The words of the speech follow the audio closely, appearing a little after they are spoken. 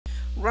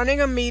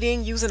Running a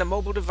meeting using a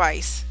mobile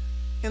device.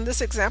 In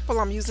this example,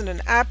 I'm using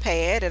an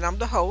iPad and I'm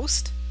the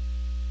host.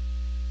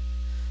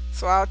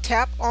 So I'll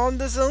tap on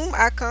the Zoom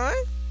icon,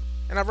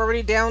 and I've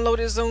already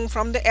downloaded Zoom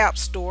from the App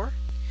Store.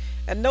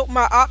 And note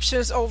my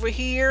options over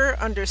here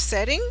under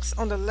Settings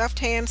on the left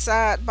hand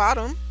side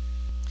bottom.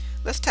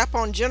 Let's tap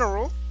on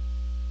General.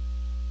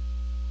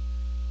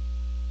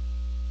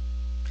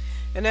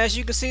 And as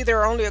you can see,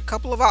 there are only a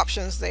couple of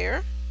options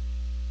there.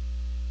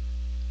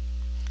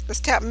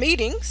 Let's tap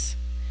Meetings.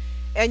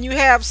 And you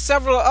have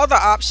several other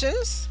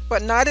options,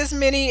 but not as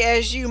many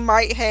as you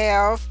might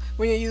have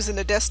when you're using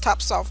the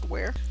desktop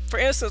software. For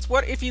instance,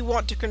 what if you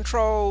want to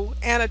control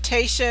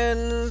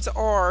annotations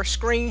or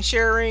screen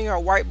sharing or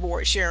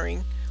whiteboard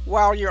sharing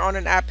while you're on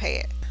an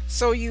iPad?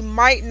 So you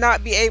might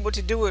not be able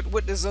to do it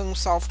with the Zoom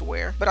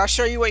software, but I'll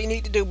show you what you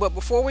need to do. But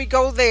before we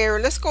go there,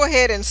 let's go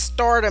ahead and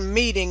start a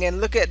meeting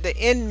and look at the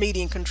end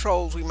meeting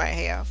controls we might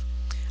have.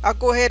 I'll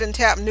go ahead and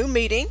tap New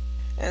Meeting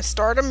and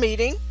start a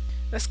meeting.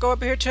 Let's go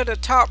up here to the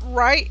top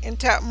right and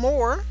tap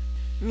More,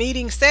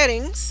 Meeting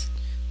Settings.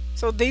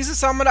 So these are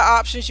some of the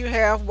options you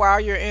have while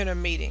you're in a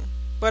meeting.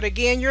 But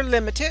again, you're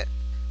limited.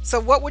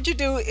 So what would you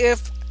do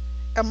if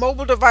a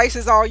mobile device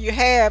is all you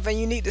have and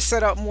you need to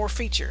set up more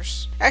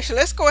features? Actually,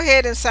 let's go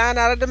ahead and sign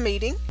out of the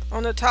meeting.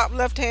 On the top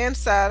left hand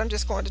side, I'm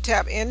just going to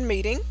tap End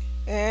Meeting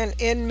and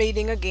End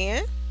Meeting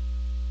again.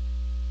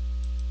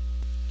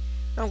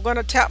 I'm going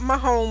to tap my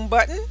Home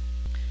button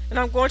and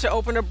I'm going to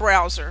open a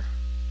browser.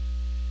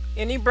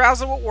 Any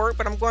browser will work,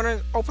 but I'm going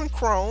to open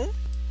Chrome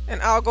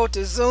and I'll go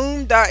to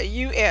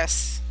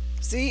zoom.us.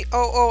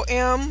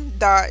 zoom.us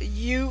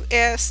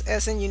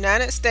as in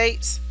United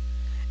States,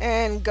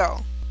 and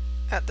go.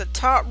 At the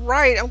top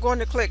right, I'm going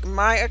to click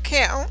My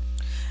Account.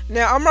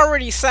 Now I'm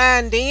already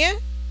signed in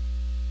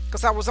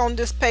because I was on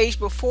this page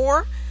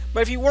before,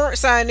 but if you weren't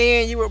signed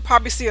in, you would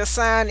probably see a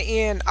sign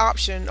in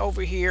option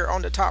over here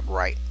on the top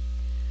right.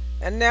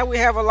 And now we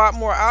have a lot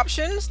more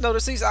options.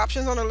 Notice these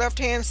options on the left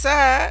hand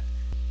side.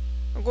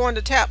 I'm going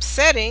to tap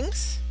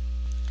Settings,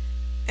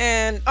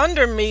 and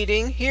under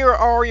Meeting, here are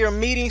all your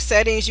meeting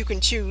settings you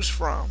can choose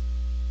from.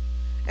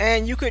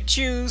 And you could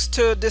choose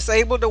to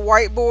disable the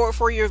whiteboard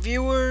for your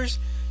viewers.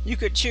 You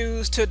could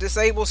choose to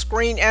disable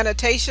screen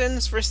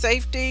annotations for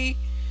safety.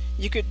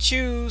 You could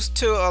choose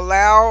to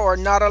allow or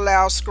not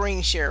allow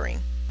screen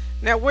sharing.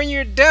 Now when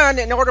you're done,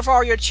 in order for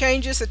all your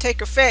changes to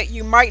take effect,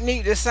 you might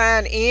need to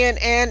sign in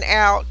and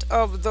out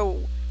of the,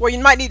 well, you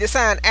might need to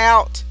sign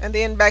out and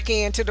then back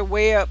into the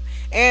web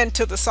and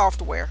to the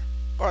software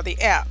or the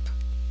app.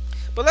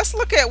 But let's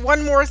look at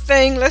one more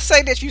thing. Let's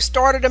say that you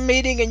started a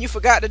meeting and you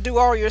forgot to do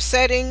all your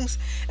settings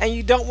and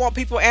you don't want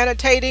people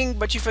annotating,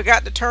 but you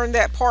forgot to turn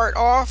that part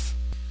off.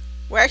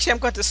 Well, actually I'm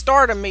going to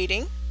start a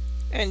meeting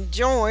and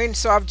join.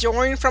 So I've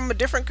joined from a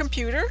different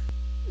computer.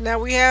 Now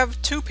we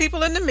have two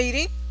people in the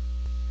meeting,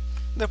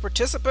 the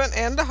participant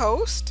and the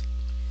host.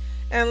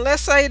 And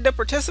let's say the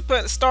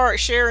participant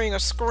starts sharing a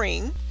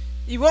screen.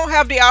 You won't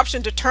have the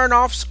option to turn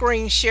off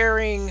screen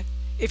sharing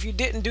if you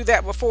didn't do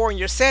that before in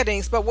your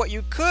settings, but what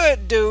you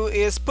could do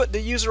is put the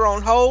user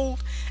on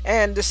hold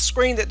and the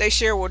screen that they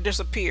share will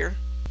disappear.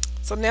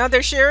 So now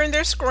they're sharing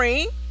their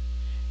screen.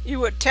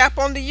 You would tap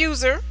on the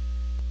user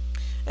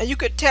and you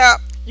could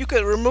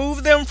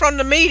remove them from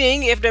the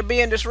meeting if they're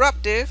being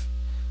disruptive,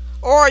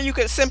 or you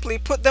could simply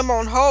put them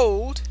on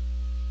hold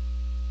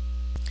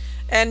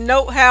and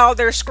note how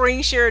their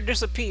screen share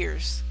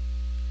disappears.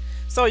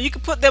 So you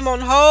could put them on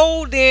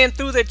hold, then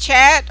through the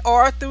chat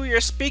or through your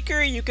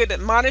speaker you could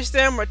admonish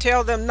them or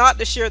tell them not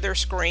to share their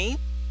screen.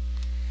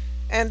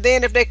 And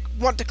then if they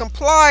want to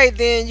comply,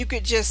 then you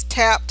could just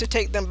tap to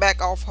take them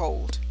back off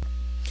hold.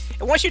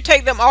 And once you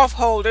take them off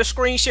hold, their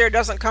screen share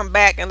doesn't come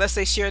back unless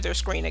they share their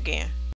screen again.